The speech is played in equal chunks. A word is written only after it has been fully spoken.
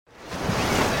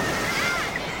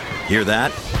Hear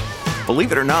that?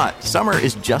 Believe it or not, summer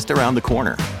is just around the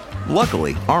corner.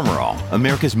 Luckily, Armor All,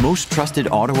 America's most trusted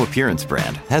auto appearance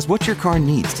brand, has what your car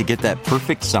needs to get that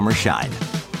perfect summer shine.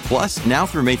 Plus, now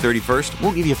through May 31st,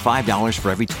 we'll give you $5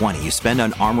 for every $20 you spend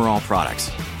on Armor All products.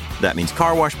 That means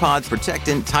car wash pods,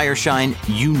 protectant, tire shine,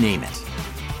 you name it.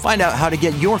 Find out how to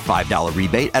get your $5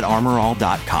 rebate at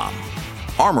armorall.com.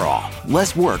 Armor All,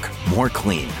 less work, more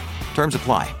clean. Terms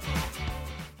apply.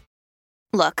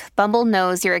 Look, Bumble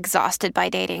knows you're exhausted by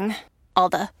dating. All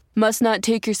the must not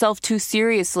take yourself too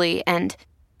seriously and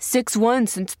 6'1"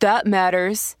 since that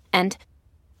matters. And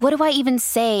what do I even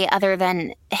say other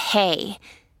than hey?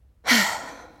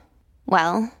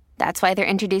 Well, that's why they're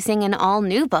introducing an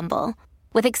all-new Bumble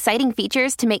with exciting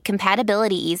features to make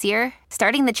compatibility easier,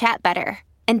 starting the chat better,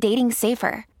 and dating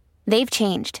safer. They've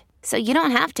changed, so you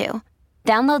don't have to.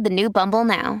 Download the new Bumble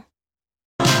now.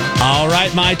 All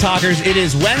right, my talkers, it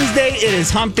is Wednesday, it is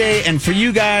hump day, and for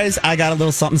you guys, I got a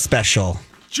little something special.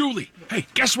 Julie, hey,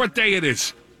 guess what day it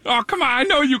is? Oh, come on, I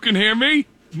know you can hear me.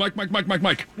 Mike.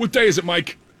 What day is it,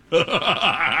 Mike?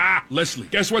 Leslie,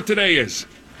 guess what today is?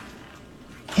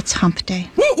 It's hump day.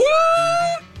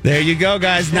 Woo-hoo! There you go,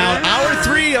 guys. Now, hour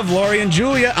 3 of Lori and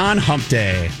Julia on hump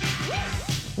day.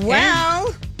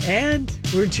 Well, and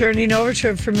we're turning over to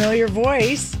a familiar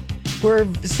voice. We're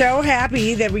so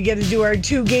happy that we get to do our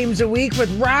 2 games a week with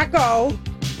Rocco.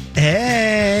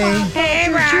 Hey. Hey,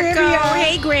 Rocco. Trivia.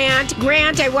 Hey, Grant.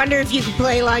 Grant, I wonder if you could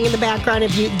play along in the background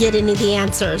if you get any of the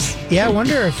answers. Yeah, I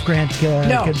wonder if Grant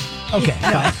No. could. Okay,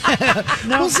 fine.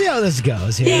 No. We'll see how this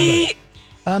goes here.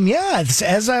 Yeah,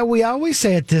 it's, we always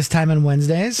say at this time on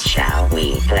Wednesdays. Shall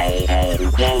we play a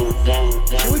game?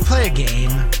 Shall we play a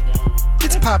game?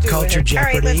 It's pop culture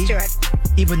Jeopardy. All right, let's do it.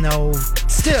 Even though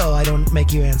still I don't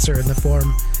make you answer in the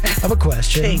form of a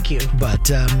question. Thank you. But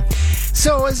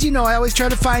so as you know, I always try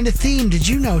to find a theme. Did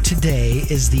you know today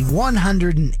is the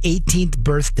 118th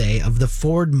birthday of the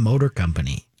Ford Motor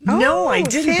Company? No, I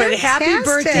didn't, but happy fantastic.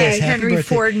 birthday, Yes, happy Henry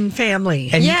birthday. Ford and family.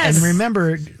 And, Yes. and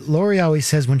remember, Lori always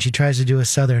says when she tries to do a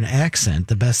Southern accent,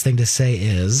 the best thing to say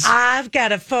is... I've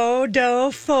got a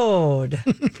photo Ford.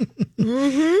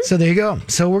 So there you go.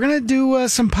 So we're going to do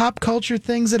some pop culture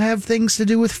things that have things to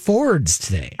do with Fords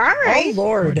today. All right. Oh,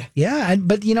 Lord. Yeah,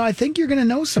 but I think you're going to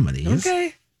know some of these.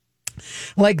 Okay.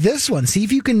 Like this one. See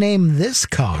if you can name this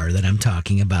car that I'm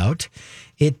talking about.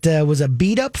 It was a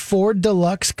beat-up Ford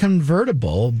Deluxe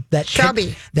convertible that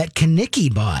Shelby. that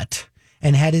Kanicki bought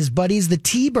and had his buddies, the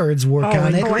T-Birds, work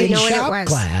on it I in know what it shop was.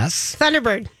 class.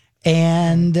 Thunderbird.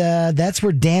 And that's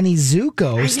where Danny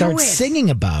Zuko starts it.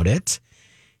 singing about it.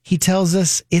 He tells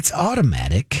us it's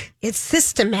automatic. It's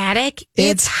systematic.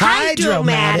 It's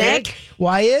hydromatic.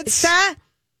 Why It's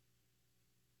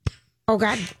oh,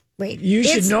 God. Wait. You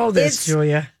should know this, it's,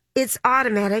 Julia. It's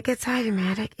automatic. It's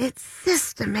hydromatic. It's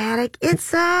systematic.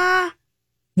 It's Well,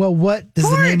 what is the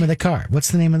Ford. name of the car? What's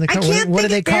the name of the car? can't What do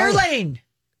think they call it? Fairlane.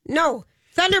 no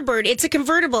Thunderbird. It's a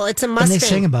convertible. It's a When Mustang. they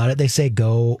sing about it, they say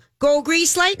go. Go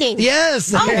Grease Lightning. Yes,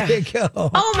 there you go.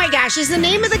 Oh my gosh! Is the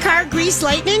name of the car Grease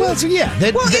Lightning? Well, so yeah. in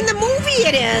the movie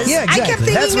it is. Yeah, I kept exactly.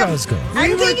 thinking That's where of, I was going. I'm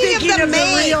We were thinking of the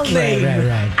make. real name.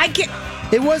 Right. I can't.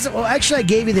 It was, well, actually, I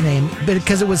gave you the name, but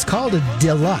because it was called a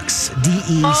Deluxe,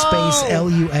 DE space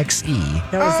LUXE.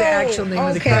 That was the actual name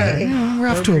of the car. okay. Yeah, we're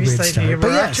off to a Grease weird Lightning. start. But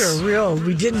We're yes. off to a real.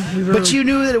 We were. But you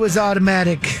knew that it was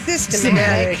automatic.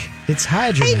 Systematic. It's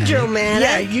hydromatic. Hydromatic.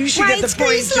 Yeah, you should Why, get the it's point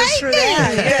Grease just for Lightning.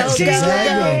 that. Yes,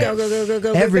 exactly.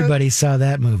 Go. Everybody saw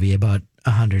that movie about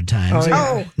 100 times.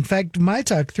 Oh, yeah. In fact, my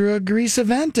talk threw a Grease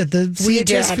event at the We CHS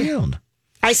did. Field.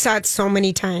 I saw it so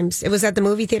many times. It was at the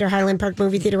movie theater, Highland Park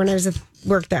movie theater, when I was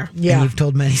worked there. And Yeah. you've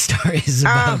told many stories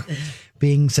about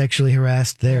being sexually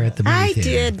harassed there at the movie I theater.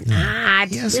 did Yeah.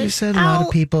 not. Yes, you said a lot of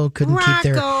Oh, people couldn't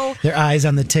keep Rocco. their eyes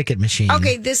on the ticket machine.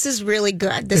 Okay, this is really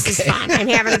good. This is fun. I'm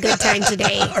having a good time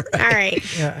today. All right.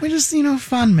 We just,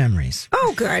 fond memories.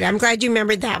 Oh, good. I'm glad you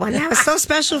remembered that one. That was so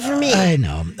special for me. I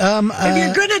know. If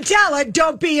you're going to tell it,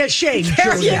 don't be ashamed.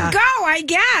 There you Julia. go, I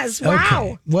guess. Wow.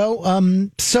 Okay. Well,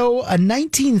 so a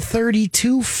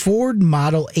 1932 Ford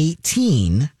Model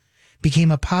 18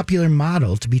 became a popular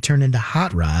model to be turned into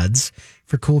hot rods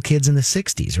for cool kids in the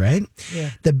 60s, right? Yeah.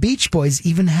 The Beach Boys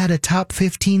even had a top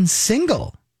 15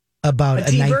 single about A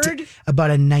T-Bird?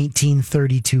 about a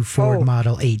 1932 Ford Oh.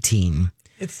 Model 18.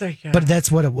 It's like. But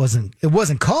that's what it wasn't. It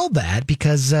wasn't called that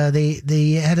because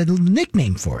they had a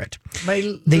nickname for it.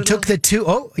 They took the two.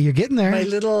 Oh, you're getting there. My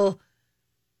little.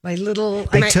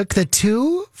 They took the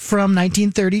two from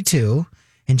 1932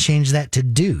 and changed that to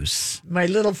Deuce. My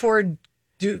little Ford.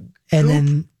 And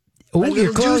then Oh, My you're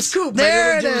Little close. Deuce Coupe. My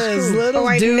There it Little Deuce is. Coupe. Little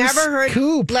I've Deuce never heard.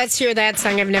 Coupe. Let's hear that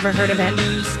song. I've never heard of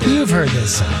it. You've heard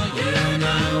this song.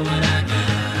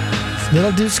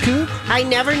 Little Deuce Coupe? I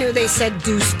never knew they said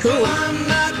Deuce Coupe.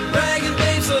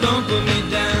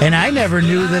 And I never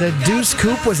knew that a Deuce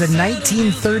Coupe was a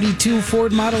 1932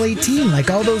 Ford Model 18. Like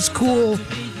all those cool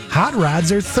hot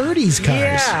rods are 30s cars.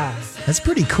 Yeah. That's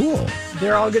pretty cool.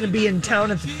 They're all going to be in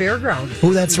town at the fairground.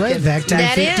 Oh, that's right. Back to the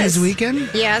That 50s is. weekend.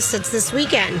 Yes, it's this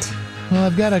weekend. Well,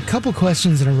 I've got a couple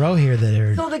questions in a row here that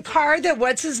are. So the car that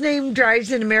what's his name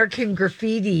drives in American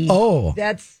Graffiti. Oh.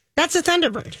 That's That's a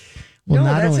Thunderbird. Well, No,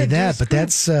 not that's only a that,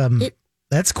 Deuce but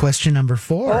that's question number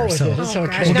 4. Oh, so it is?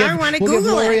 Okay. Gosh, now I want to we'll give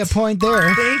Google Lori a it. point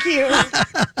there. Thank you.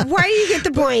 Why do you get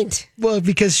the point? Well,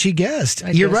 because she guessed.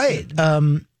 You're right.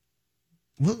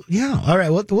 Well, yeah. All right.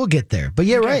 We'll get there. But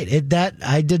you're right. That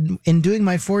I did in doing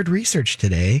my Ford research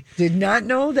today. Did not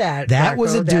know that. That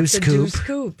was a Marco. Deuce That's Coupe. Deuce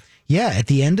Coupe. Yeah, at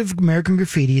the end of American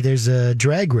Graffiti, there's a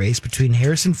drag race between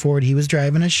Harrison Ford, he was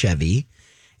driving a Chevy,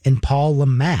 and Paul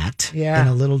Lamatte in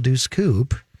a little Deuce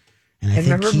Coupe. And I think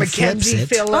remember he Mackenzie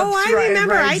flips it. Phillips. Oh, I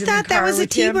remember. I rides in the thought that car was a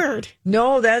with him. T-Bird.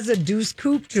 No, that's a Deuce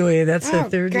Coupe, Julia. That's Oh, a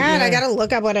 30. God, I got to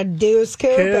look up what a Deuce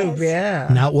Coupe Coupe, is. yeah.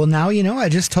 Now you know. I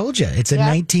just told you. It's a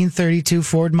 1932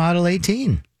 Ford Model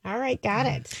 18. All right, got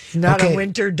it. It's not Okay. a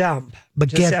winter dump. But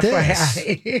Just get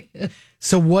FYI.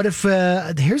 So what if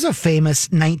here's a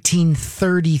famous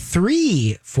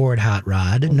 1933 Ford hot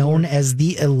rod known as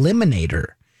the Eliminator.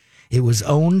 It was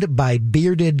owned by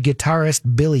bearded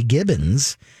guitarist Billy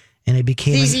Gibbons, and it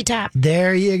became ZZ Top.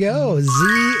 There you go,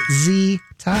 ZZ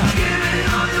Top.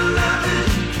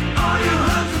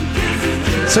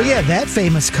 So yeah, that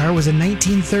famous car was a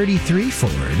 1933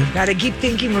 Ford. Gotta keep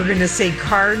thinking we're gonna say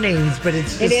car names, but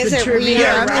it's just It the isn't. trivia.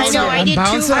 Yeah, right? I know. I I'm did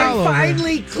bouncing too. all over. I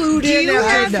finally clued Do in you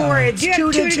after have 4. It's Do you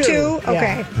have 2 to 2.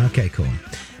 Okay. Okay, cool.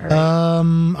 All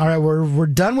right, we're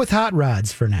done with hot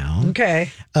rods for now.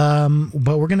 Okay.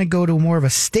 But we're going to go to more of a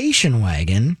station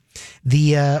wagon.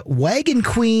 The Wagon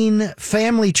Queen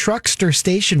family truckster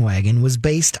station wagon was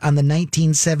based on the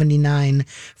 1979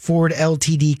 Ford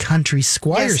LTD Country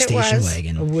Squire Yes, it station was.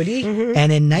 wagon. A Woody?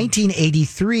 And in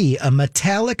 1983, a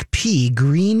metallic P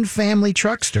green family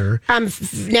truckster.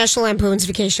 National Lampoon's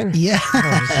Vacation. Yeah.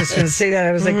 I was just going to say that.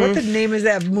 I was like, what the name is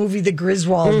that movie, The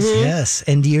Griswolds? Yes.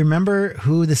 And do you remember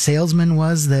who the salesman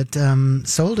was that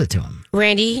sold it to him?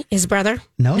 Randy, his brother.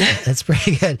 No, that's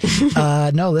pretty good.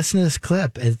 No, listen to this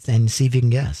clip and see if you can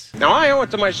guess. Now, I owe it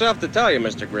to myself to tell you,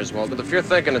 Mr. Griswold, that if you're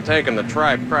thinking of taking the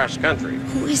tribe cross country,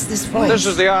 Who is this voice? this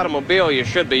is the automobile you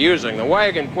should be using, the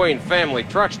Wagon Queen family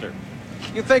truckster.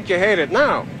 You think you hate it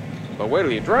now, but wait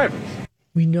till you drive it.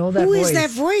 We know that Who voice. is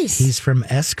that voice? He's from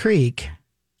S Creek.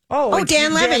 Oh, it's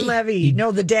Dan Levy. Dan Levy.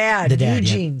 No, the dad. The dad,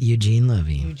 Eugene. yeah. Eugene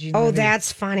Levy. Eugene Oh, Levy. that's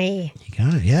funny. You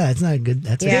got it. Yeah, that's not a good.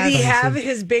 That's Yeah. a Did he good have answer.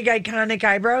 his big iconic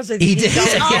eyebrows? I think He did.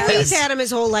 always He's had. always had him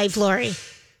his whole life, Lori.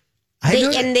 I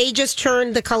don't- And they just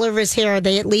turned the color of his hair.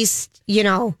 They at least,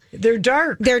 They're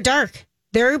dark. they're dark.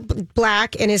 They're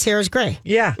black and his hair is gray.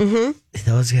 Yeah.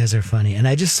 Those guys are funny. And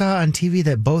I just saw on TV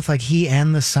that both like he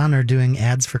and the son are doing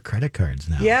ads for credit cards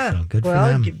now. Yeah. So good well,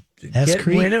 for them. S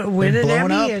Creek, win they're an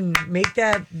blowing Emmy up. and make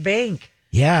that bank.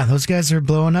 Yeah, those guys are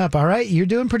blowing up. All right, you're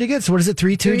doing pretty good. So what is it,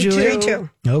 3-2, 3-2. Julia? 3-2.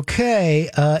 Okay.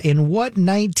 In what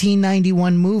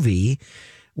 1991 movie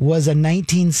was a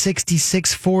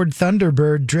 1966 Ford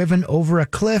Thunderbird driven over a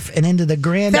cliff and into the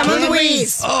Grand Thelma Canyon?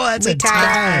 Louise. Oh, that's We a tied.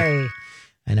 tie.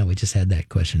 I know, we just had that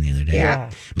question the other day.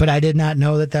 Yeah. But I did not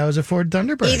know that was a Ford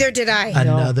Thunderbird. Either did I.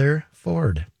 Another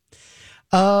Ford.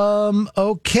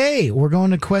 Okay, we're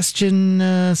going to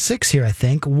question 6 here, I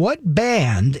think. What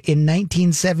band in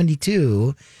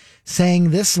 1972 sang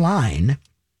this line?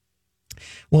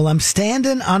 Well, I'm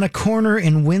standing on a corner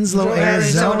in Winslow,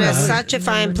 Arizona, Arizona. such a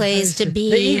fine place to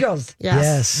be. The Eagles.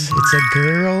 Yes. Yes, it's a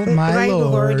girl, my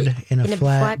lord, in a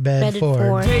flatbed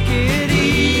Ford.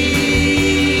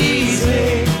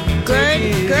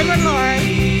 Good one,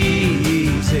 Lori.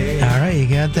 All right, you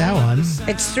got that one.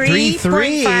 It's 3-3.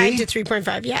 3.5 to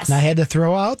 3.5, yes. And I had to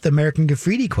throw out the American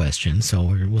Graffiti question, so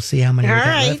we'll see how many we All got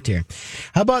right. left here.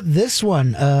 How about this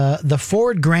one? The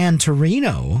Ford Gran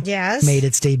Torino Yes. made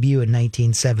its debut in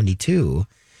 1972,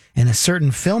 and a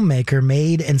certain filmmaker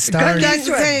made and starred... Guns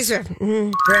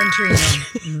Mhm. Gran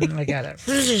Torino. I got it.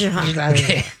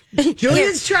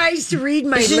 Julius tries to read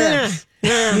my lips. You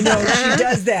know, she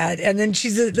does that. And then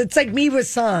it's like me with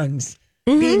songs,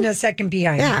 being a second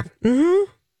behind. Yeah.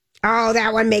 Mm-hmm. Oh,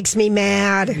 that one makes me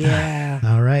mad. Yeah.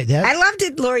 All right. I loved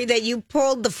it, Lori, that you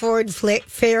pulled the Ford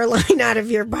Fairlane out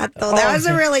of your butt, though. That was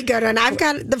a really good one. I've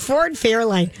got the Ford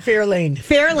Fairlane.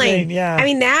 Fairlane, yeah. I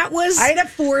mean, that was... I had a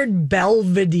Ford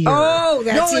Belvedere. Oh,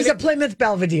 that's No, it was even- a Plymouth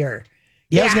Belvedere.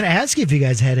 Yeah, I was going to ask you if you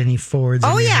guys had any Fords.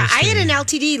 Oh, in your yeah. I history. had an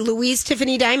LTD, Louise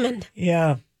Tiffany Diamond.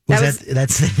 Yeah.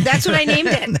 That's what I named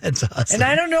it. That's awesome. And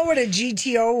I don't know what a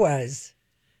GTO was.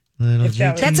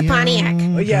 That's a Pontiac.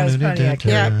 Oh, yeah, it was Pontiac.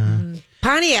 Yeah.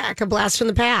 Pontiac, a blast from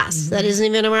the past. That isn't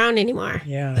even around anymore.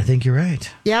 Yeah. I think you're right.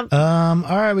 Yep. All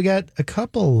right, we got a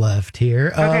couple left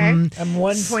here. Okay. I'm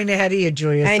 1 point ahead of you,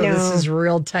 Julia. I know. So this is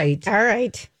real tight. All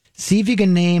right. See if you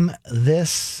can name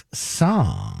this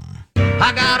song.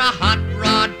 I got a hot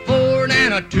rod Ford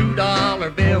and a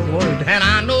 $2 bill. And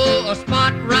I know a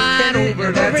spot right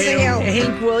over the hill.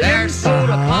 Hank Williams. There's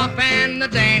soda pop and the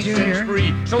dancing's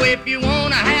free. So if you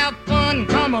want to have fun,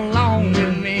 come along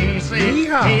with me. Say,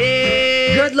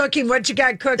 hey. Good looking. What you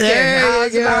got cooking? There you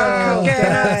How's go. about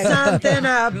cooking up something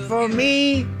up for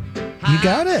me? You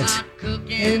got it.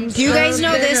 Do you guys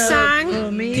know this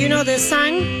song? Do you know this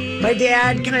song? My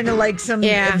dad kind of likes some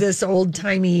Yeah. of this old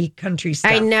timey country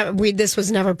stuff. This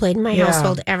was never played in my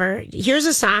household ever. Here's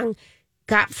a song.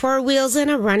 Got 4 wheels and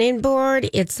a running board.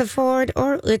 It's a Ford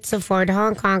or it's a Ford.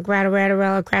 Hong Kong, rattle, rattle,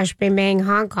 rattle, crash, bang, bang.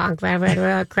 Hong Kong, rattle, rattle,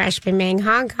 rattle, crash, bang, bang.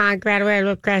 Hong Kong, rattle,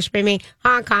 rattle, crash, bang, bang.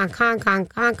 Hong Kong, Hong Kong,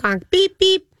 Hong Kong. Beep,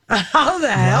 beep. How the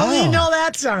hell do you know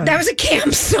that song? That was a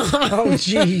camp song. Oh,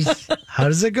 jeez. How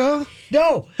does it go?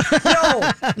 No.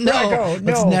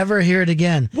 Let's never hear it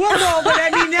again. Well, no, but I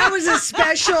mean that was a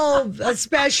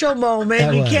special moment.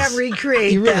 That You was. can't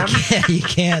recreate You really them. can't. You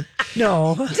can't.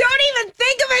 No. Don't even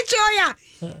think of it, Julia.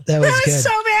 That was That good. was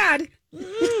so bad.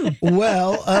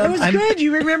 Well, That was good.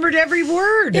 You remembered every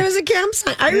word. It was a camp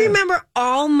song. I remember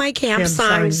all my camp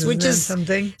songs, which isn't that is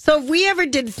something. So if we ever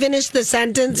did finish the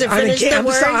sentence or On a finish the camp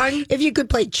word, song? if you could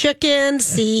play chicken,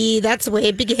 C, that's the way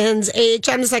it begins. H,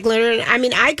 I'm just like lettering. I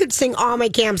mean, I could sing all my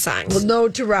camp songs. Well, no,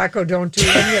 to Rocco, don't do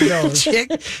any of those.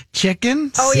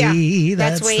 Chicken. Oh, See, yeah.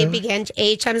 That's the way the- it begins.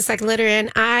 H, I'm the second letter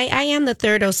in. I am the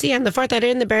third. O, C, I'm the fourth letter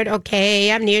in the bird.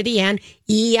 Okay, I'm near the end.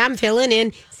 E, I'm filling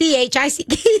in.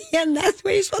 C-H-I-C-K-N, that's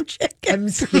where you spell chicken. I'm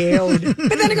scared. But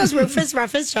then it goes Rufus,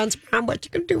 John's prom. What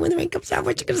you gonna do when the rain comes out?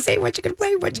 What you gonna say? What you gonna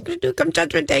play? What you gonna do come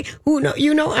Judgment Day? Who know?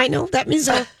 You know, I know. That means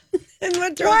so. And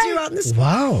what throws you out in the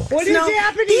Wow. What is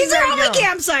happening? These are all right my now?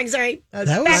 camp songs. All right. That's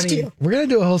That Back was, to you. we're going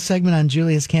to do a whole segment on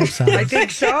Julia's camp songs. I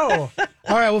think so.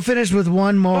 All right, we'll finish with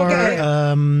one more.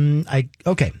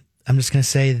 Okay. I'm just going to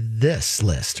say this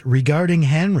list regarding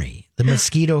Henry, the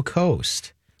Mosquito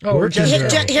Coast. Oh, Working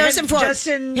Justin- girl. Harrison Ford.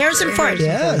 Justin- Harrison Ford.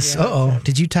 Yes. Uh-oh.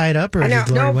 Did you tie it up or I know.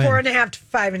 did Lori No, win? 4.5 to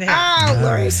 5.5. Oh,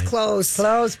 Lori's close.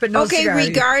 Close, but no Okay, cigar.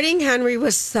 Regarding Henry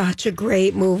was such a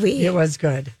great movie. It was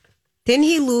good. Didn't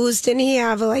he lose? Didn't he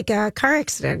have like a car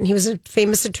accident? And he was a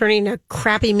famous attorney and a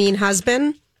crappy, mean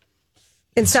husband.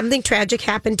 And something tragic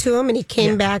happened to him, and he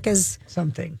came back as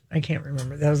Something. I can't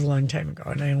remember. That was a long time ago,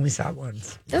 and I only saw it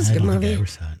once. that was a good movie.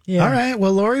 Yeah. All right.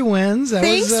 Well, Lori wins. That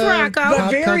Thanks, was, Rocco. Pop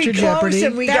But very Culture close, Jeopardy.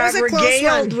 and we That got was a close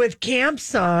regaled one. with camp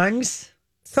songs.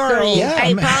 Sorry, Yeah, I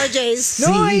I'm- apologize. See,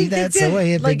 No, I that's think the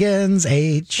way it like- begins.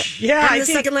 H. Yeah, I'm I the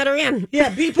think. second letter in.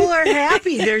 Yeah, people are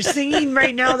happy. They're singing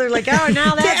right now. They're like, oh,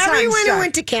 now To that everyone song's who stuck.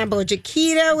 went to Camp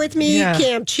Chiquita with me, Yeah.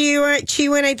 Camp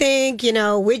Chewin, I think,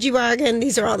 Widgie Bargain,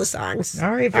 these are all the songs.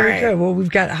 All right, very good. Well,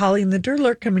 we've got Holly and the Dirt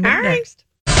Alert coming All up right. next.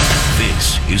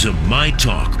 This is a My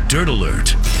Talk Dirt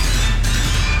Alert.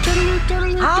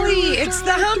 Holly, it's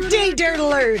the Hump Day Dirt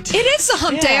Alert. It is the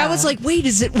hump day. I Yeah. was like, wait,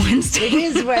 is it Wednesday? It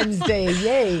is Wednesday.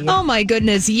 Yay. Oh my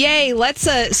goodness. Yay. Let's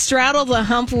straddle the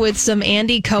hump with some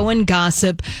Andy Cohen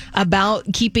gossip about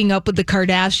keeping up with the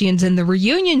Kardashians and the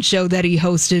reunion show that he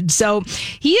hosted. So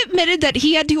he admitted that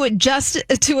he had to adjust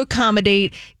to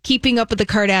accommodate keeping up with the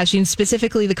Kardashians,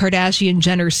 specifically the Kardashian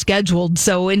Jenner scheduled.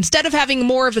 So instead of having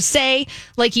more of a say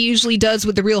like he usually does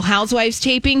with the Real Housewives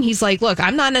taping, he's like, look,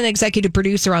 I'm not an executive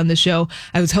producer on the show.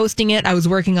 I was hosting it. I was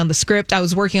working on the script. I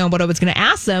was working on what I was going to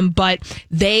ask them, but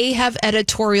they have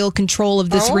editorial control of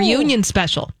this reunion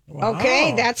special.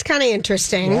 Okay, that's kind of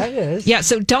interesting. That is. Yeah,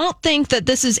 so don't think that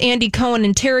this is Andy Cohen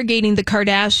interrogating the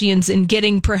Kardashians and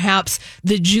getting perhaps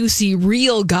the juicy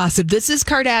real gossip. This is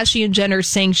Kardashian Jenner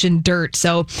sanctioned dirt.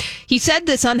 So he said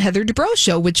this on Heather Dubrow's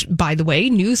show, which, by the way,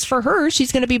 news for her.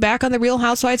 She's going to be back on the Real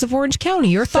Housewives of Orange County.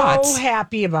 Your thoughts? So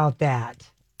happy about that.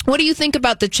 What do you think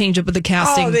about the change up of the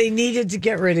casting? Oh, they needed to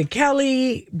get rid of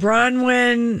Kelly.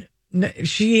 Bronwyn,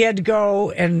 she had to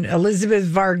go, and Elizabeth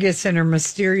Vargas and her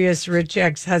mysterious rich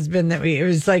ex-husband.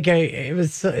 It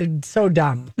was so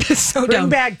dumb. So Bring dumb.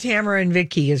 back Tamara and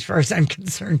Vicky, as far as I'm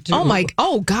concerned. Too.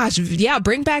 Oh gosh. Yeah,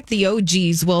 bring back the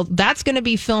OGs. Well, that's going to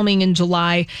be filming in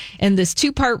July, and this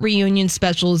 2-part reunion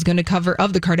special is going to cover,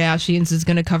 of the Kardashians, is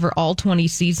going to cover all 20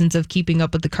 seasons of Keeping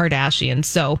Up with the Kardashians.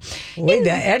 So, Boy,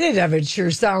 the edit of it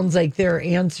sure sounds like they're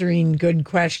answering good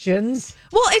questions.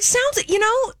 well, it sounds,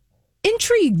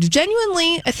 intrigued.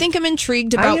 Genuinely, I think I'm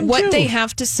intrigued about what they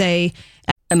have to say.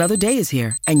 Another day is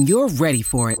here, and you're ready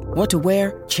for it. What to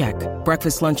wear? Check.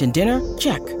 Breakfast, lunch, and dinner?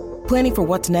 Check. Planning for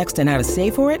what's next and how to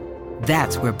save for it?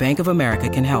 That's where Bank of America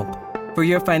can help. For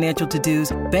your financial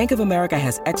to-dos, Bank of America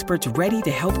has experts ready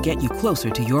to help get you closer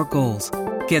to your goals.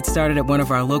 Get started at one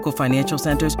of our local financial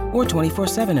centers or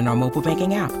 24/7 in our mobile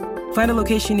banking app. Find a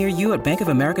location near you at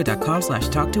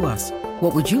bankofamerica.com/talktous.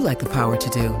 What would you like the power to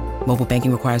do? Mobile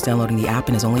banking requires downloading the app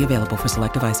and is only available for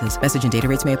select devices. Message and data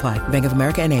rates may apply. Bank of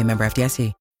America NA, member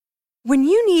FDIC. When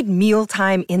you need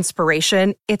mealtime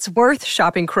inspiration, it's worth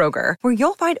shopping Kroger, where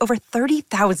you'll find over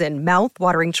 30,000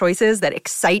 mouth-watering choices that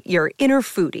excite your inner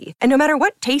foodie. And no matter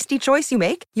what tasty choice you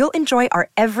make, you'll enjoy our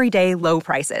everyday low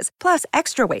prices, plus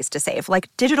extra ways to save,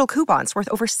 like digital coupons worth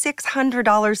over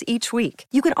 $600 each week.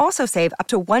 You can also save up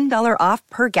to $1 off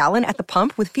per gallon at the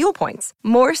pump with fuel points.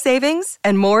 More savings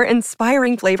and more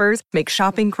inspiring flavors make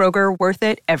shopping Kroger worth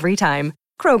it every time.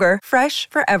 Kroger, fresh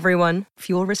for everyone.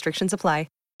 Fuel restrictions apply.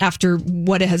 After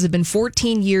what has been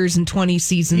 14 years and 20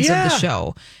 seasons of the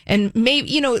show. And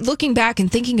maybe, looking back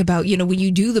and thinking about, when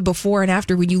you do the before and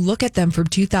after, when you look at them from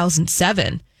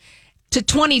 2007 to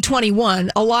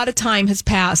 2021, a lot of time has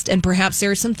passed, and perhaps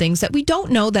there are some things that we don't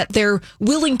know that they're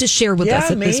willing to share with us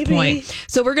at this point.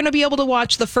 So we're going to be able to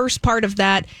watch the first part of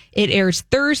that. It airs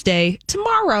Thursday,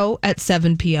 tomorrow at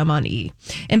 7 p.m. on E!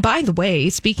 And by the way,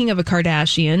 speaking of a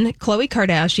Kardashian, Khloe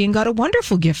Kardashian got a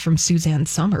wonderful gift from Suzanne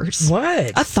Summers. What?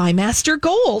 A ThighMaster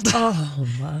Gold. Oh,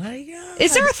 my God.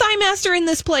 Is there a ThighMaster in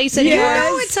this place anymore?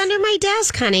 No, it's under my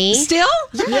desk, honey. Still?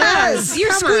 Yes.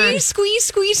 You're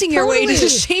squeezing your way to the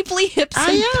shapely hips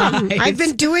and thighs. I've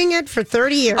been doing it for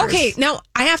 30 years. Okay, now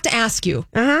I have to ask you.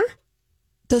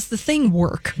 Does the thing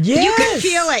work? Yes. You can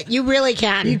feel it. You really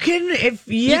can. You can,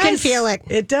 you can feel it.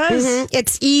 It does.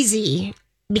 It's easy.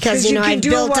 Because, I've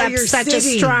built up such a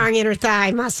strong inner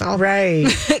thigh muscle. Right.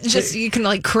 Just, you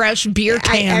can crush beer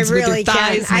cans I really with your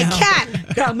thighs can. now. I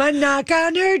can. Come and knock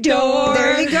on her door.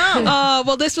 There you go.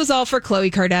 Well, this was all for Khloe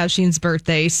Kardashian's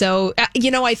birthday. So,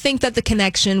 I think that the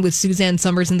connection with Suzanne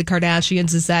Summers and the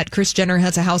Kardashians is that Kris Jenner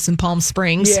has a house in Palm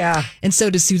Springs. Yeah. And so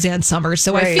does Suzanne Summers.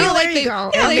 So I feel like there you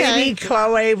go. And maybe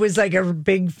Khloe was like a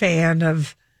big fan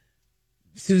of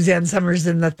Suzanne Summers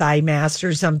in the ThighMaster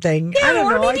or something. Yeah, I don't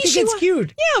know. I think it's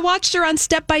cute. Yeah, watched her on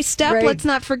Step by Step. Right. Let's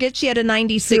not forget she had a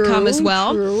 90s sitcom as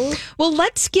well. True. Well,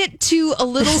 let's get to a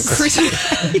little Chris.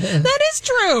 That is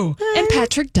true. And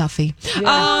Patrick Duffy.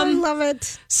 I love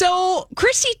it. So,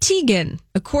 Chrissy Teigen,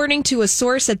 according to a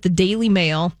source at the Daily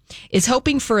Mail, is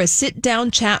hoping for a sit-down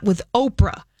chat with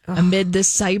Oprah amid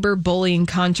this cyberbullying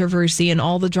controversy and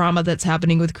all the drama that's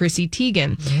happening with Chrissy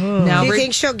Teigen. Now, Do you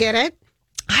think she'll get it?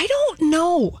 I don't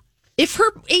know if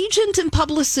her agent and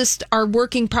publicist are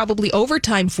working probably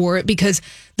overtime for it, because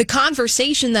the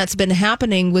conversation that's been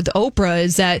happening with Oprah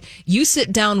is that you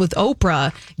sit down with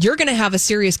Oprah, you're going to have a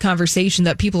serious conversation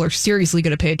that people are seriously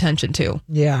going to pay attention to.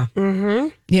 Yeah.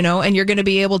 Mm-hmm. And you're going to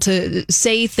be able to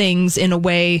say things in a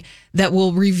way that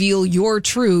will reveal your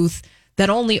truth that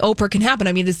only Oprah can happen.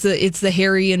 I mean, it's the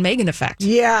Harry and Meghan effect.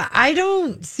 Yeah, I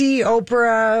don't see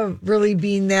Oprah really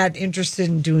being that interested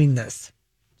in doing this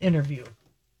interview.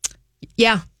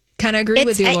 Yeah, kind of agree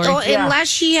with you, Lori. Unless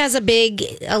she has a big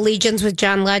allegiance with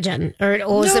John Legend or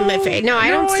Olsen. No, I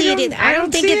don't see it either. I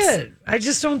don't think it's it. I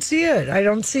just don't see it. I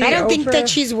don't see. I don't think Oprah. that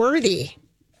she's worthy.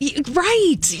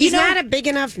 Right? She's not a big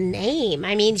enough name.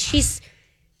 I mean, she's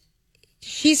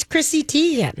Chrissy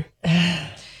Teigen.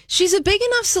 She's a big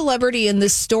enough celebrity, and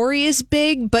this story is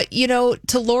big. But,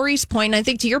 to Lori's point, and I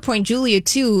think to your point, Julia,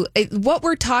 too, what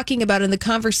we're talking about in the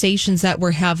conversations that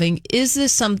we're having, is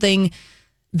this something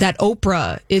that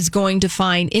Oprah is going to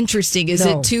find interesting? Is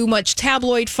it too much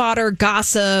tabloid fodder,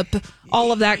 gossip,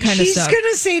 all of that kind of stuff? She's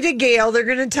going to say to Gail, they're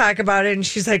going to talk about it, and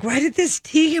she's like, why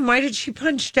did she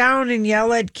punch down and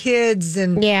yell at kids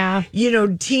and,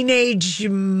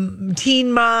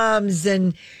 teen moms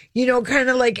and, kind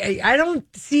of like, I don't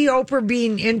see Oprah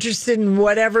being interested in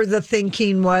whatever the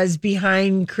thinking was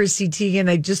behind Chrissy Teigen.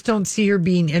 I just don't see her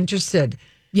being interested.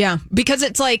 Yeah, because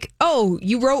it's like, oh,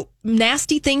 you wrote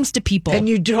nasty things to people. And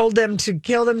you told them to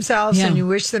kill themselves and you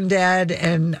wish them dead.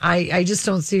 And I just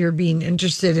don't see her being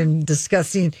interested in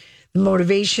discussing the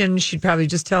motivation. She'd probably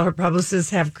just tell her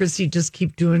publicist, have Chrissy just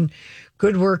keep doing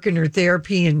good work in her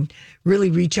therapy and really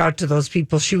reach out to those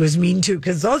people she was mean to,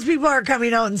 because those people are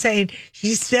coming out and saying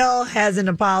she still hasn't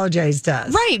apologized to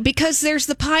us. Right, because there's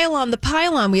the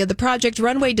pile-on. We had the Project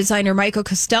Runway designer Michael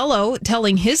Costello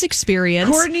telling his experience.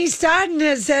 Courtney Stodden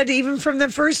has said, even from the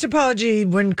first apology,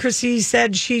 when Chrissy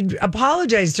said she'd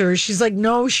apologized to her, she's like,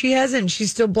 no, she hasn't. She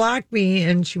still blocked me,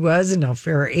 and she was. And now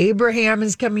Farrah Abraham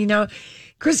is coming out.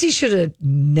 Chrissy should have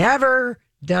never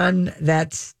done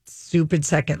that stupid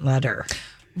second letter.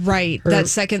 Right. That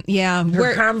second,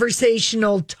 Her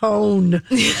conversational tone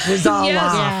was all off.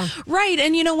 Yeah. Right.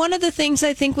 And, one of the things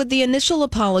I think with the initial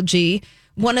apology,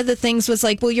 one of the things was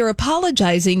like, well, you're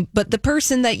apologizing, but the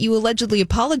person that you allegedly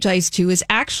apologized to is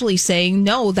actually saying,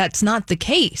 no, that's not the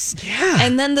case. Yeah.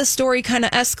 And then the story kind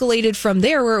of escalated from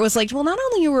there where it was like, well, not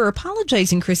only you were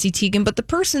apologizing, Chrissy Teigen, but the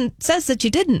person says that you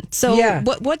didn't. So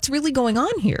what's really going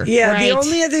on here? Yeah. Right. The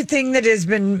only other thing that has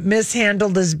been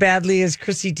mishandled as badly as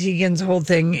Chrissy Teigen's whole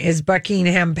thing is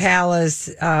Buckingham Palace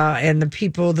and the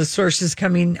people, the sources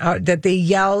coming out that they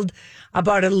yelled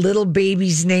about a little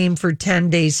baby's name for 10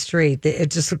 days straight.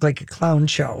 It just looked like a clown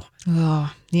show.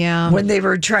 Oh, yeah. When they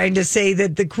were trying to say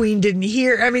that the Queen didn't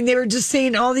hear. I mean, they were just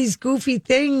saying all these goofy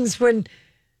things when,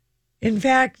 in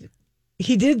fact,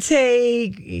 he did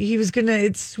say he was going to,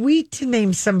 it's sweet to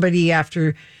name somebody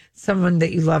after someone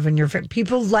that you love in your family.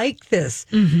 People like this.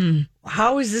 Mm-hmm.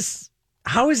 How is this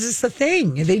a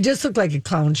thing? They just look like a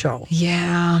clown show.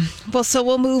 Yeah. Well, so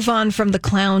we'll move on from the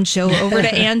clown show over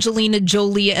to Angelina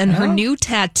Jolie and her new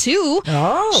tattoo.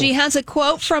 Oh. She has a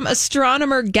quote from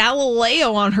astronomer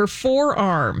Galileo on her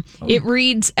forearm. It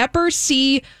reads, "Eppur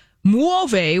si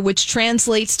muove," which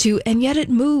translates to, "and yet it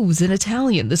moves" in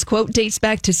Italian. This quote dates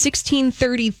back to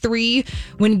 1633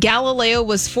 when Galileo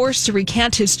was forced to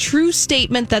recant his true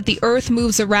statement that the Earth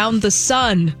moves around the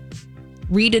sun.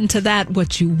 Read into that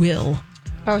what you will.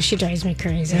 Oh, she drives me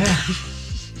crazy.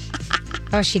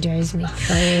 Oh, she drives me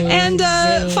crazy. And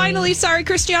finally,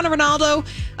 Cristiano Ronaldo.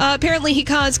 Apparently, he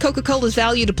caused Coca-Cola's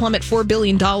value to plummet $4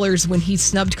 billion when he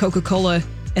snubbed Coca-Cola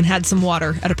and had some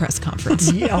water at a press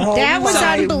conference. That was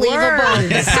unbelievable.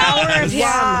 The power of him.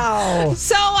 Wow.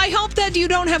 So I hope that you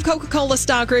don't have Coca-Cola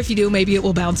stock, or if you do, maybe it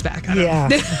will bounce back. I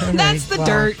don't know. That's the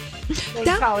dirt.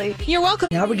 Thanks, Holly. You're welcome.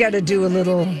 Now we got to do a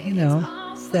little,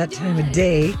 that time of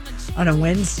day on a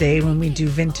Wednesday when we do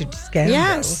Vintage Scandal.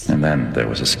 Yes. And then there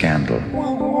was a scandal.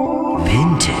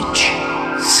 Vintage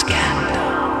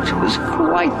Scandal. It was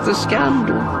quite the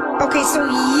scandal. Okay, so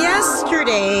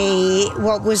yesterday,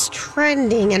 what was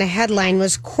trending in a headline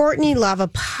was Courtney Love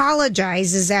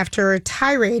apologizes after a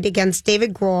tirade against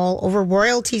David Grohl over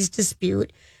royalties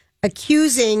dispute,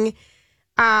 accusing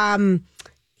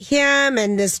him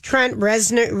and this Trent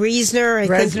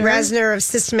Reznor of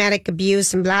systematic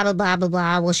abuse and blah, blah, blah, blah,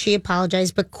 blah. Well, she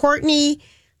apologized. But Courtney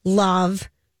Love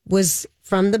was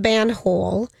from the band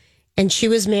Hole, and she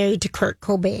was married to Kurt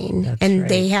Cobain. That's right.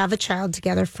 They have a child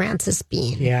together, Frances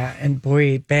Bean. Yeah, and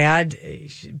boy, bad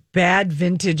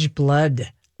vintage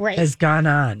blood has gone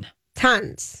on.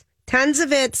 Tons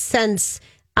of it since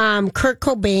Kurt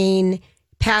Cobain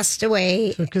passed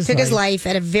away, took his life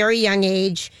at a very young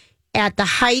age, at the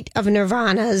height of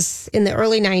Nirvana's in the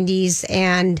early 90s.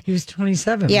 And he was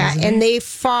 27. Yeah, wasn't and he?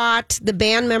 the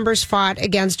band members fought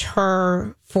against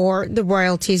her for the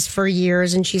royalties for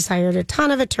years. And she's hired a ton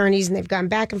of attorneys, and they've gone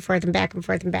back and forth and back and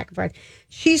forth and back and forth.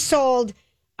 She sold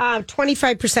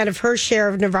 25% of her share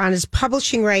of Nirvana's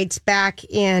publishing rights back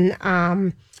in,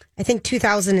 I think,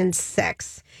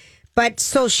 2006. But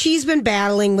so she's been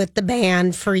battling with the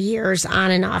band for years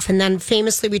on and off. And then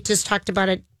famously, we just talked about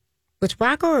it with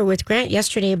Rocco or with Grant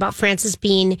yesterday about Frances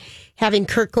Bean having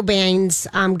Kurt Cobain's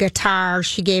guitar.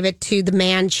 She gave it to the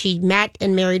man she met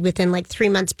and married within like 3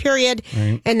 months period.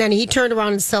 Right. And then he turned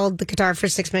around and sold the guitar for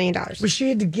 $6 million. Well, she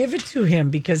had to give it to him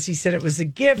because he said it was a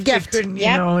gift. Couldn't,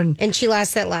 and she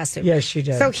lost that lawsuit. Yes, she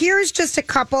did. So here's just a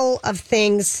couple of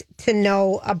things to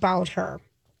know about her.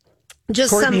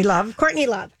 Courtney Love.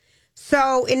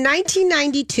 So in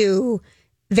 1992,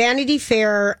 Vanity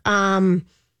Fair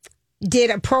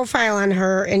did a profile on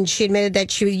her, and she admitted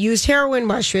that she used heroin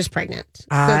while she was pregnant. So,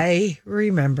 I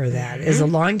remember that. As a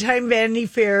longtime Vanity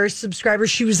Fair subscriber,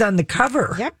 she was on the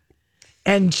cover. Yep.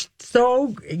 And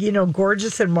so,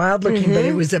 gorgeous and wild looking, but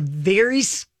it was a very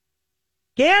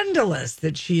scandalous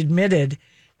that she admitted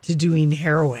to doing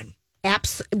heroin.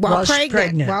 While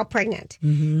pregnant.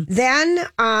 Mm-hmm. Then,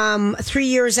 3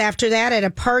 years after that, at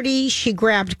a party, she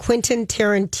grabbed Quentin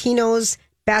Tarantino's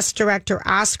Best Director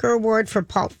Oscar Award for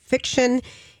Pulp Fiction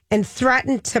and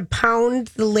threatened to pound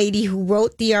the lady who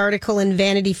wrote the article in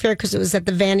Vanity Fair, because it was at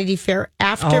the Vanity Fair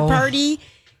after party,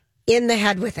 in the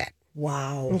head with it.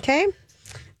 Wow. Okay.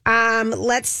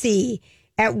 Let's see.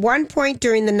 At one point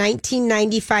during the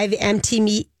 1995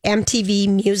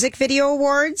 MTV Music Video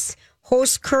Awards,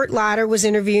 host Kurt Loder was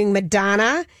interviewing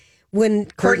Madonna when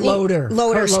Kurt Loder.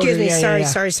 Excuse me. Yeah,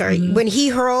 Sorry.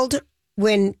 Mm-hmm.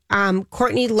 When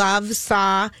Courtney Love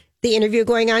saw the interview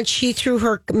going on, she threw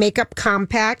her makeup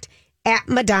compact at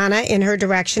Madonna in her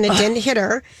direction. It didn't hit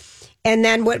her. And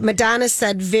then what Madonna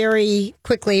said very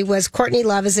quickly was Courtney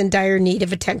Love is in dire need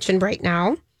of attention right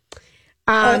now.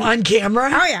 On camera?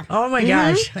 Oh, yeah. Oh, my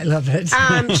gosh. I love it.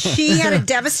 She had a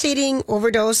devastating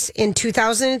overdose in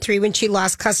 2003 when she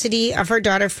lost custody of her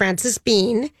daughter, Frances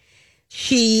Bean.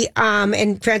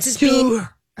 And Frances Bean...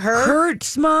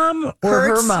 Kurt's mom or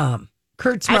her mom?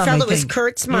 Kurt's mom, I felt it was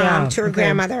Kurt's mom to her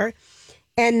grandmother.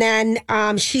 And then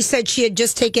she said she had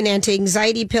just taken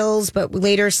anti-anxiety pills, but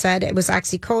later said it was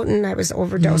Oxycontin. I was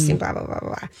overdosing, blah, blah, blah,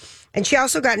 blah. And she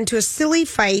also got into a silly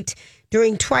fight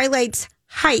during Twilight's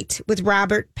height with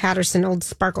Robert Patterson, old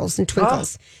Sparkles and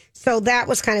Twinkles. So that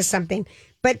was kind of something.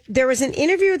 But there was an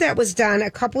interview that was done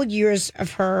a couple years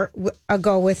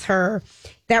ago with her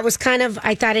that was kind of,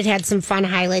 I thought it had some fun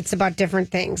highlights about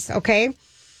different things, okay?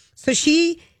 So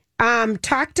she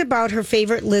talked about her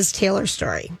favorite Liz Taylor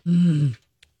story.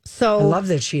 So I love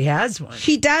that she has one.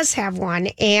 She does have one,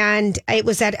 and it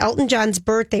was at Elton John's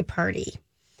birthday party.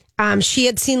 She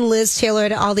had seen Liz Taylor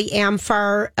at all the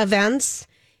Amfar events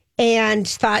and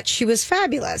thought she was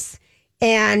fabulous.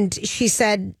 And she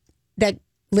said that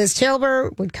Liz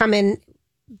Taylor would come in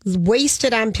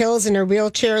wasted on pills in her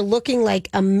wheelchair, looking like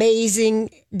amazing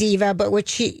diva, but which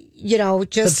she,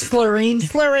 just slurring.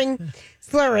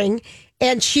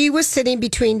 And she was sitting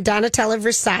between Donatella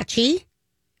Versace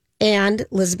and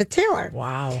Elizabeth Taylor.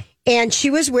 Wow. And she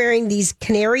was wearing these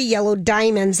canary yellow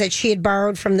diamonds that she had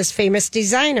borrowed from this famous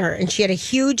designer. And she had a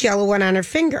huge yellow one on her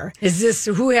finger.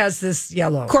 Who has this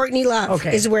yellow? Courtney Love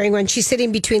is wearing one. She's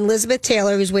sitting between Elizabeth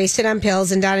Taylor, who's wasted on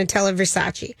pills, and Donatella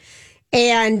Versace.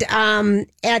 And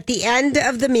at the end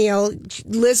of the meal,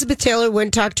 Elizabeth Taylor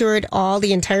wouldn't talk to her at all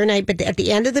the entire night. But at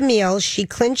the end of the meal, she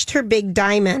clinched her big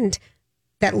diamond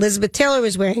that Elizabeth Taylor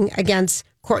was wearing against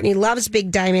Courtney Love's big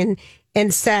diamond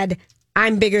and said,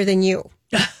 "I'm bigger than you."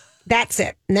 That's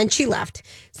it. And then she left.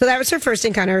 So that was her first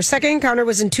encounter. Her second encounter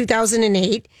was in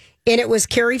 2008, and it was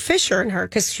Carrie Fisher and her,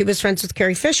 because she was friends with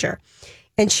Carrie Fisher.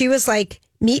 And she was like,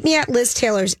 "Meet me at Liz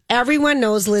Taylor's. Everyone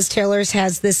knows Liz Taylor's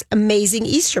has this amazing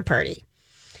Easter party."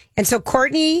 And so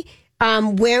Courtney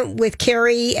went with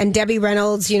Carrie, and Debbie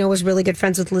Reynolds, was really good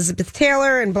friends with Elizabeth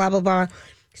Taylor and blah, blah, blah.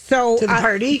 So to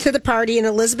the party, and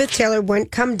Elizabeth Taylor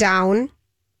wouldn't come down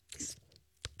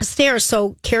stairs.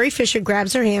 So Carrie Fisher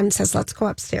grabs her hand and says, "Let's go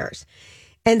upstairs."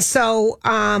 And so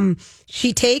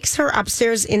she takes her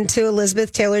upstairs into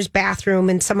Elizabeth Taylor's bathroom,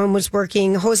 and someone was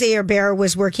working. Jose Herbert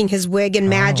was working his wig and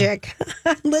magic.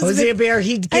 Jose Herbert,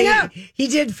 he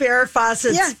did Farrah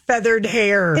Fawcett's feathered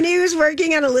hair. And he was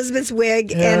working on Elizabeth's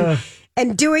wig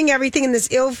and doing everything in this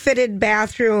ill-fitted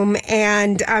bathroom.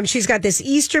 And she's got this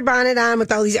Easter bonnet on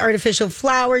with all these artificial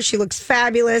flowers. She looks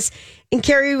fabulous. And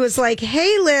Carrie was like,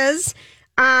 "Hey, Liz."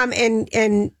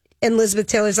 And Elizabeth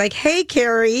Taylor's like, "Hey,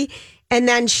 Carrie." And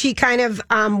then she kind of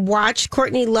watched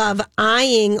Courtney Love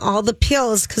eyeing all the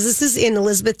pills, because this is in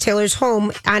Elizabeth Taylor's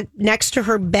home next to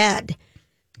her bed.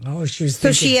 Oh, she was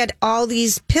so she had all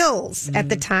these pills at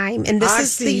the time, and this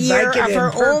is the year of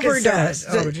her overdose.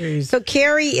 So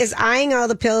Carrie is eyeing all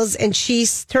the pills, and she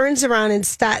turns around and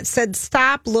said,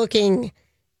 "Stop looking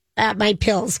at my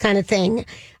pills," kind of thing.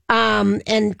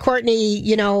 And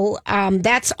Courtney,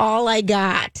 "That's all I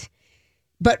got,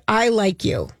 but I like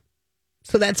you."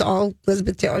 So that's all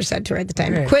Elizabeth Taylor said to her at the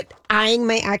time. Right. "Quit eyeing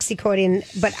my Oxycontin,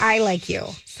 but I like you."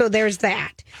 So there's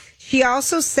that. She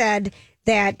also said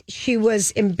that she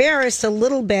was embarrassed a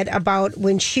little bit about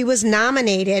when she was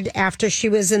nominated after she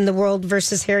was in The World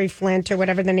versus Harry Flint, or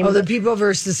whatever the name The People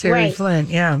versus Harry Flint,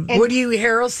 yeah. And Woody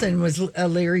Harrelson was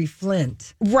Larry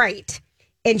Flint. Right.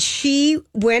 And she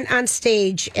went on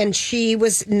stage, and she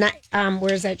was not,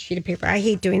 where's that sheet of paper? I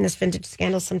hate doing this vintage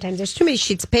scandal sometimes. There's too many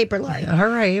sheets of paper, Laurie. All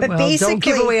right. But don't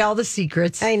give away all the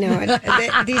secrets. I know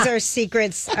it. These are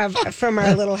secrets from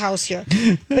our little house here.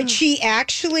 But she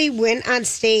actually went on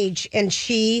stage, and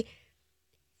she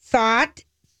thought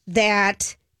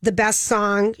that the best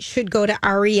song should go to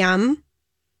REM,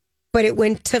 but it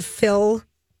went to Phil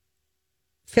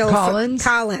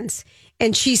Collins.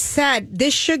 And she said,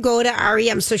 "This should go to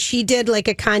REM." So she did like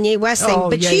a Kanye West thing.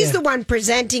 But she's the one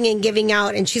presenting and giving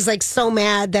out. And she's like so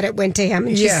mad that it went to him.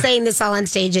 And she's saying this all on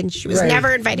stage. And she was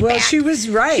never invited back. Well, she was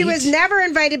right. She was never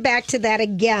invited back to that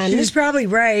again. She was probably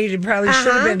right. It probably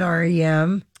should have been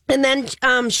REM. And then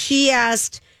she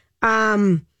asked,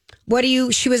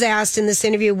 she was asked in this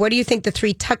interview, "What do you think the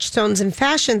three touchstones in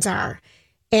fashions are?"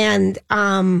 And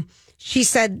she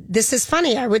said, "This is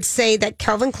funny. I would say that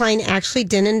Calvin Klein actually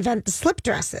didn't invent the slip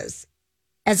dresses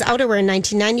as outerwear in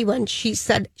 1991. She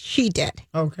said she did.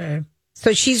 Okay.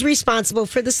 So she's responsible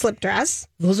for the slip dress.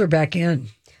 Those are back in.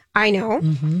 I know.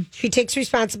 Mm-hmm. She takes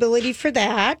responsibility for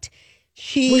that.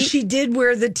 She did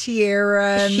wear the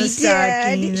tiara and the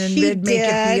stocking, and did make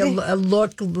it be a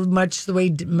look much the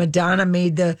way Madonna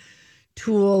made the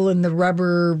tulle and the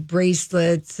rubber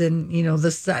bracelets, and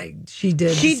the side. She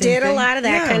did a lot of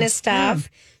that kind of stuff.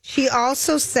 Yeah. She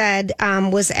also said,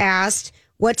 was asked,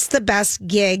 "What's the best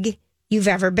gig you've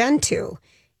ever been to?"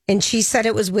 And she said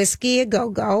it was Whiskey A Go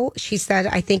Go. She said,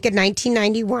 I think in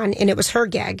 1991, and it was her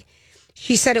gig.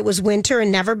 She said it was Winter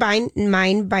and Never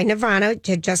Mind by Nirvana. It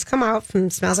had just come out from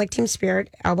Smells Like Teen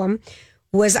Spirit album.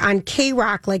 Was on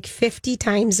K-Rock like 50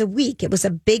 times a week. It was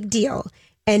a big deal.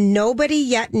 And nobody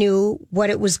yet knew what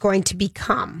it was going to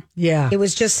become. Yeah. It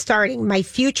was just starting. My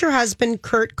future husband,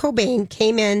 Kurt Cobain,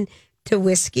 came in to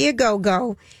Whiskey A Go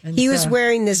Go. He was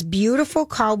wearing this beautiful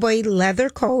cowboy leather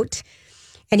coat,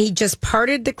 and he just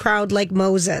parted the crowd like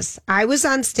Moses. I was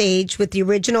on stage with the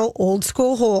original Old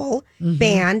School Hole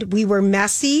band. We were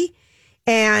messy.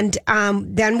 And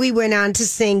then we went on to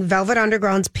sing Velvet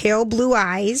Underground's Pale Blue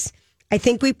Eyes. I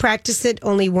think we practiced it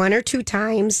only 1 or 2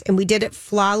 times, and we did it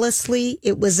flawlessly.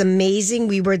 It was amazing.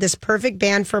 We were this perfect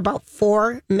band for about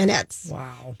 4 minutes.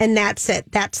 Wow. And that's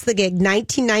it. That's the gig.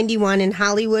 1991 in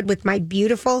Hollywood with my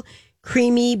beautiful,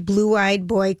 creamy, blue-eyed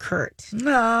boy, Kurt.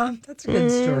 No, that's a good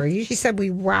story. She said we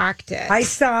rocked it. I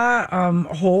saw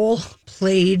Hole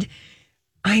played.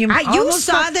 You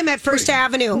saw them at First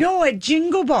Avenue. No, at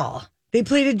Jingle Ball. They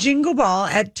played a Jingle Ball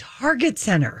at Target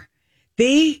Center.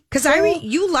 Because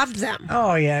you loved them.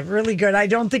 Oh, yeah, really good. I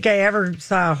don't think I ever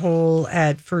saw Hole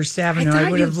at First Avenue. I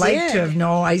would have liked to have.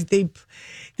 No,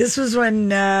 this was when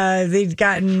they'd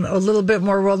gotten a little bit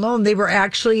more well-known. They were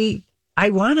actually,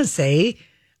 I want to say,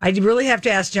 I'd really have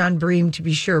to ask John Bream to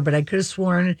be sure, but I could have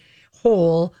sworn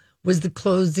Hole was the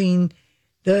closing,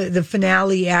 the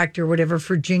finale act or whatever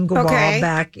for Jingle Ball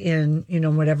back in,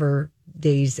 whatever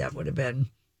days that would have been.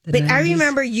 But 90s. I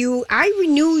remember I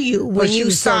knew you when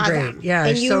you saw them. Yeah,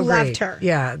 and you loved great. her.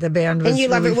 Yeah, the band was and you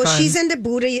love really it. Well, fun. she's into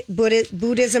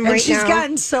Buddhism and right she's now.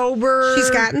 Gotten sober. She's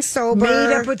gotten sober.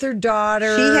 Made up with her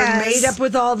daughter. She has. Made up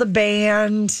with all the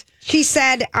band. She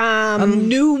said, a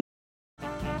new.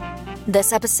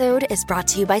 This episode is brought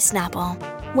to you by Snapple.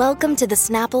 Welcome to the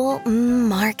Snapple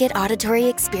Market Auditory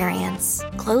Experience.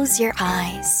 Close your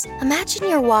eyes. Imagine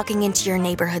you're walking into your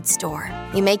neighborhood store.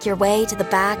 You make your way to the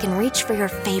back and reach for your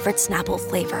favorite Snapple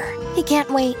flavor. You can't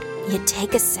wait. You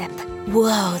take a sip.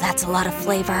 Whoa, that's a lot of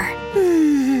flavor.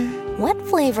 What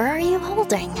flavor are you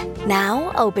holding?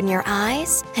 Now open your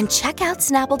eyes and check out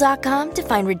Snapple.com to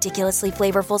find ridiculously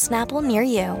flavorful Snapple near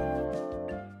you.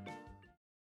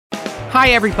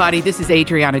 Hi, everybody. This is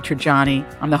Adriana Trajani.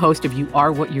 I'm the host of You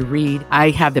Are What You Read.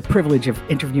 I have the privilege of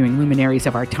interviewing luminaries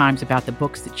of our times about the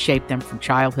books that shaped them from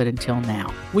childhood until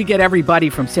now. We get everybody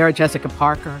from Sarah Jessica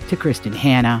Parker to Kristen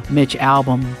Hanna, Mitch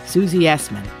Albom, Susie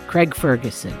Essman, Craig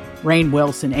Ferguson, Rainn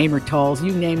Wilson, Amor Tolls,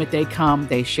 you name it, they come,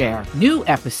 they share. New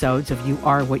episodes of You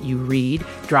Are What You Read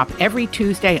drop every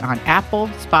Tuesday on Apple,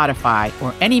 Spotify,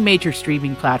 or any major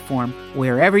streaming platform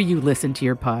wherever you listen to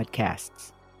your podcasts.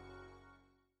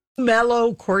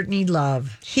 Mellow Courtney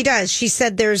Love. She does. She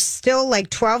said there's still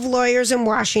like 12 lawyers in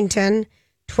Washington,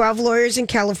 12 lawyers in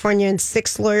California, and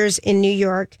 6 lawyers in New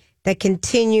York that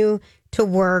continue to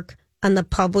work on the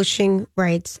publishing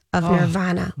rights of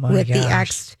Nirvana with the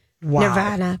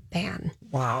ex-Nirvana ban.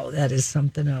 Wow, that is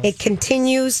something else. It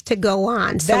continues to go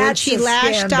on. So when she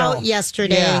lashed out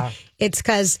yesterday, it's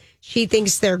because she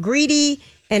thinks they're greedy.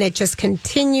 And it just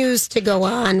continues to go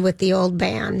on with the old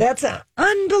band. That's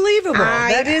unbelievable.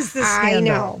 That is the scandal. I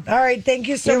know. All right, thank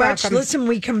you so much. Welcome. Listen,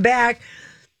 we come back.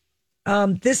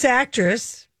 This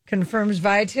actress confirms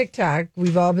via TikTok,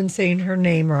 we've all been saying her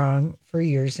name wrong for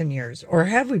years and years. Or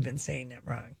have we been saying it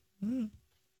wrong?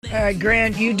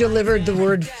 Grant, you delivered the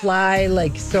word fly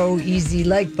like so easy,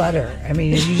 like butter. I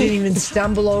mean, you didn't even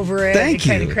stumble over it. Thank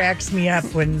you. It kind of cracks me up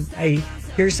when I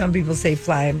hear some people say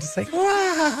fly. I'm just like, wow.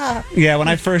 Yeah, when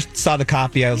I first saw the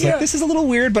copy, I was like, this is a little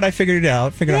weird, but I figured it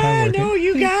out. Figured out how to work no, it.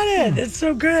 you got it. It's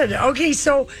so good. Okay,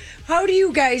 so how do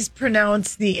you guys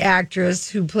pronounce the actress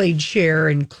who played Cher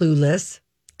in Clueless?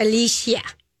 Alicia.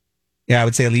 Yeah, I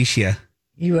would say Alicia.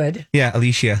 You would? Yeah,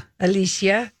 Alicia.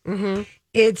 Alicia? Mm-hmm.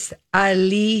 It's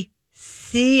Alicia.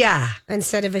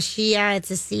 Instead of a Shia,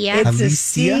 it's a Sia. It's Alicia? a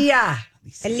Sia.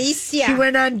 Alicia. She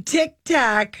went on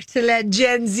TikTok to let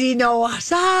Gen Z know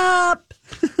what's up.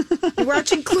 You're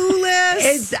watching Clueless.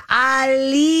 It's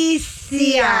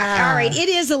Alicia. All right, it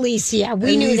is Alicia.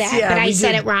 We knew that, but I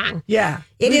said it wrong. Yeah.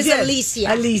 It is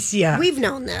Alicia. Alicia. We've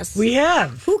known this. We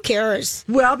have. Who cares?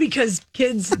 Well, because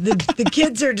the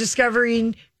kids are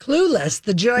discovering Clueless,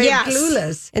 the joy of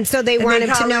Clueless. And so they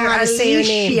wanted to know how to say her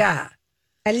name. Alicia.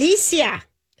 Alicia.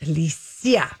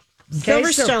 Alicia.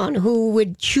 Silverstone, who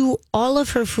would chew all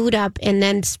of her food up and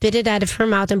then spit it out of her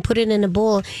mouth and put it in a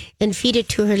bowl and feed it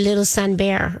to her little son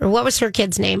Bear. Or what was her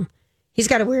kid's name? He's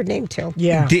got a weird name too.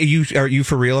 Yeah. Are you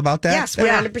for real about that? Yes,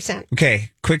 100%.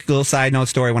 Okay, quick little side note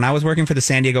story. When I was working for the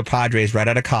San Diego Padres right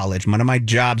out of college, one of my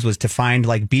jobs was to find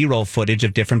like B-roll footage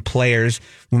of different players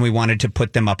when we wanted to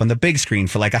put them up on the big screen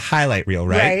for like a highlight reel,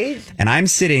 right? And I'm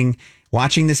sitting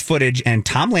watching this footage, and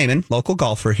Tom Lehman, local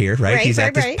golfer here, right? He's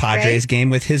at this Padres game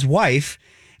with his wife,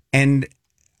 and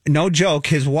no joke,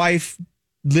 his wife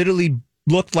literally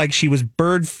looked like she was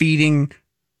bird feeding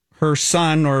her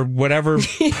son or whatever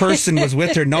person was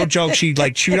with her. No joke. She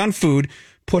like chewed on food,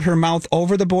 put her mouth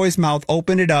over the boy's mouth,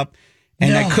 opened it up,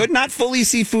 and I could not fully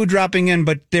see food dropping in,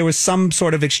 but there was some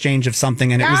sort of exchange of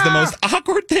something, and it was the most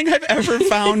awkward thing I've ever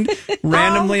found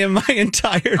randomly in my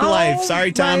entire life.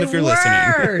 Sorry, Tom, if you're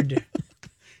listening.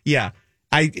 Yeah.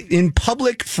 In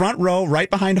public, front row, right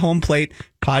behind home plate,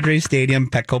 Padres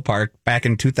Stadium, Petco Park, back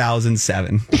in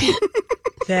 2007.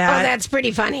 That's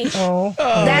pretty funny.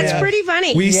 That's pretty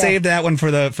funny. We saved that one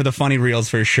for the funny reels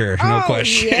for sure. No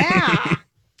question. Yeah.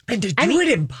 And to do it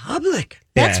in public.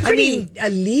 That's pretty.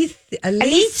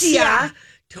 Alicia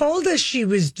told us she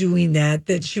was doing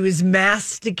that she was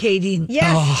masticating.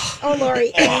 Yes.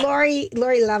 Lori. And Lori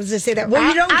loves to say that. Well,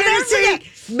 you don't get to say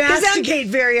masticate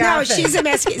very often. No, she's a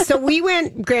masticate. So we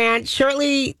went, Grant,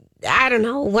 shortly, I don't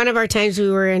know, one of our times we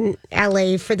were in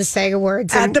LA for the SAG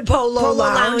Awards. At the Polo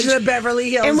Lounge, the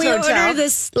Beverly Hills and we Hotel. ordered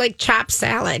this like chopped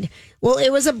salad. Well,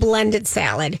 it was a blended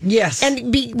salad. Yes.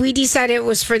 And we decided it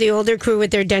was for the older crew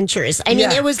with their dentures. I mean,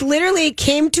 it was literally, it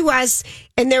came to us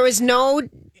and there was no...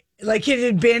 Like it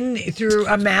had been through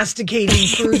a masticating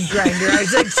food grinder. I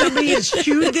was like, somebody has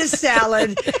chewed this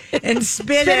salad and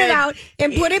spit it out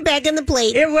and put it back in the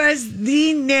plate. It was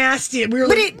the nastiest. We were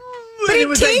but it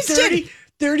was tasted... like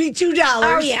 $32.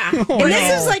 Oh, yeah. And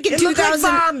this is like in 2000.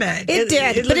 Like vomit. It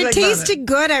did. But it tasted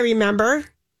good, I remember.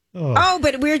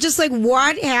 But we were just like,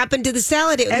 what happened to the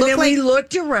salad? It and looked then like we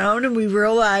looked around and we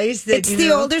realized that it's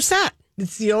the older set.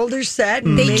 It's the older set.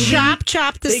 They chop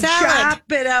the they salad.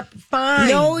 Chop it up fine.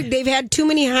 No, they've had too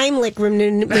many Heimlich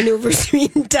maneuvers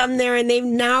being done there, and they've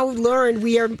now learned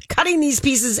we are cutting these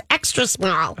pieces extra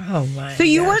small. Oh, my So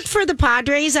you worked for the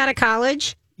Padres out of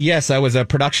college? Yes, I was a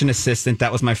production assistant.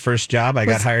 That was my first job. I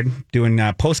got hired doing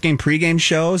post-game, pre-game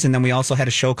shows, and then we also had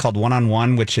a show called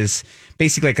One-on-One, which is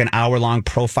basically like an hour-long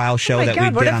profile show we did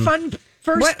on... What a fun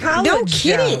first college No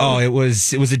kidding. Job. It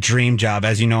was a dream job.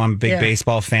 As you know, I'm a big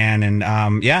baseball fan, and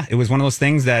it was one of those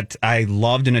things that I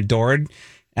loved and adored.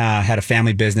 Had a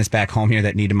family business back home here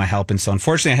that needed my help, and so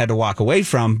unfortunately I had to walk away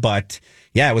from, but...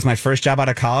 Yeah, it was my first job out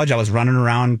of college. I was running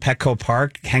around Petco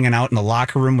Park, hanging out in the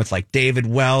locker room with like David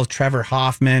Wells, Trevor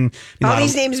Hoffman. All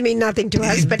these names mean nothing to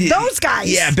us, but those guys.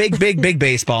 Yeah, big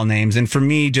baseball names. And for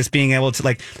me, just being able to,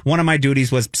 like, one of my duties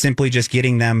was simply just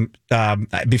getting them,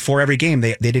 before every game,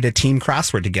 they did a team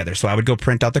crossword together. So I would go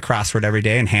print out the crossword every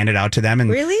day and hand it out to them. And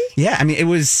really? Yeah, I mean, it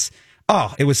was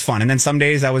fun. And then some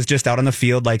days I was just out on the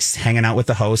field, like hanging out with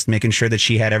the host, making sure that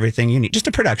she had everything you need. Just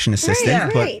a production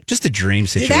assistant, but just a dream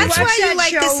situation. That's why you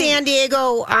like the San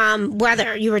Diego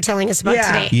weather you were telling us about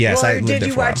today. Yes, I lived did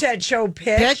you watch that show,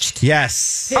 Pitched?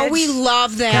 Yes. Pitched. Oh, we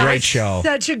love that. Great show.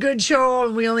 Such a good show.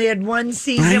 And we only had one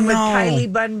season with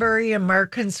Kylie Bunbury and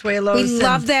Mark Consuelos. We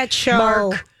love that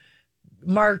show.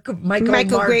 Michael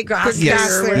Gossler.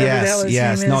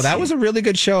 Yes. No, that was a really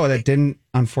good show that didn't,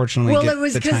 unfortunately, get the time. Well, it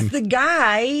was because the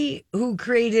guy who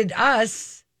created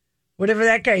Us, whatever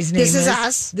that guy's name is.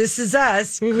 This Is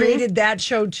Us, created that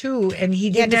show too, and he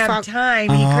didn't have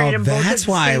time. He created them both at the that's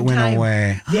why same it went time.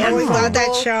 away. Yeah, we love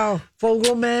that show.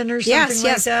 Fogelman or something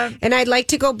like that. And I'd like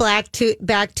to go back to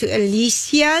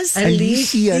Alicia's.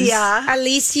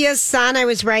 Alicia's son, I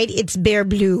was right, it's Bear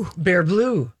Blue. Bear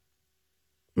Blue.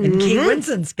 And Kate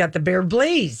Winslet's got the Bear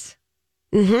Blaze.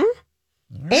 Right.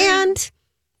 And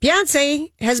Beyonce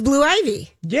has Blue Ivy.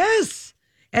 Yes.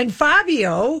 And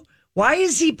Fabio, why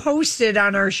is he posted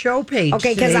on our show page?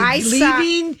 Okay, because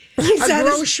leaving a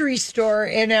grocery store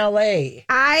in LA.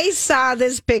 I saw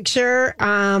this picture,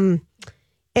 and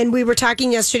we were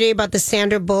talking yesterday about the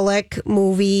Sandra Bullock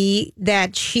movie,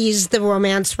 that she's the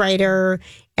romance writer.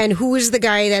 And who is the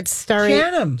guy that's starring?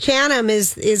 Chanum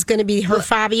is going to be her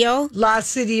Fabio.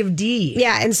 Lost City of D.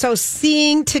 Yeah, and so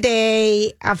seeing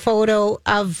today a photo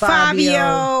of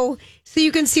Fabio so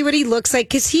you can see what he looks like,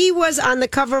 because he was on the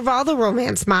cover of all the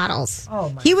romance models.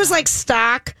 He was like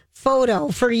stock photo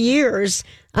for years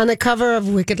on the cover of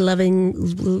Wicked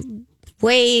Loving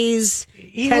Ways.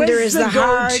 Tender is the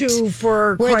heart,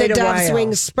 for where quite the a dove's while.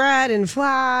 wings spread and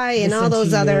fly, and all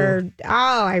those other.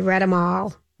 I read them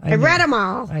all. I read them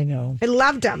all. I know. I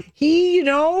loved them.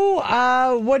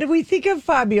 What do we think of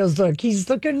Fabio's look? He's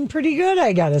looking pretty good,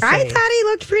 I gotta say. I thought he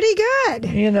looked pretty good.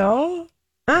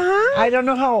 I don't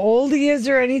know how old he is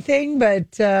or anything,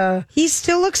 but he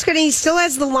still looks good. He still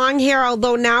has the long hair,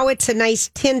 although now it's a nice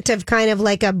tint of kind of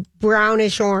like a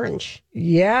brownish orange.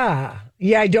 Yeah,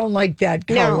 I don't like that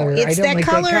color. No, that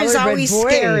color is always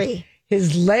scary.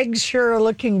 His legs sure are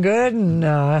looking good, and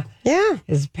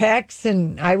his pecs,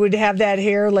 and I would have that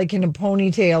hair like in a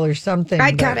ponytail or something.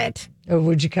 I'd cut it. Oh,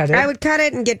 would you cut it? I would cut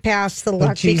it and get past the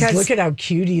look. Because look at how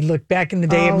cute he looked back in the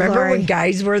day. Remember when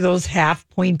guys wore those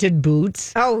half-pointed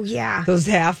boots? Oh, yeah. Those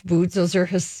half boots, those are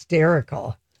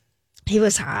hysterical. He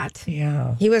was hot.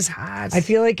 Yeah. He was hot. I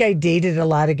feel like I dated a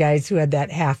lot of guys who had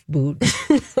that half boot.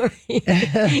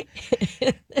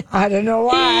 I don't know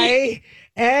why.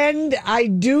 And I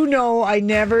do know I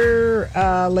never,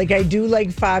 I do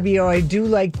like Fabio. I do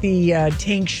like the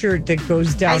tank shirt that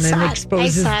goes down and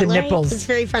exposes the nipples. It's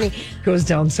very funny. Goes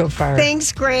down so far.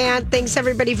 Thanks, Grant. Thanks,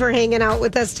 everybody, for hanging out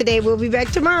with us today. We'll be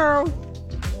back tomorrow.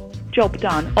 Job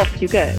done. Off you go.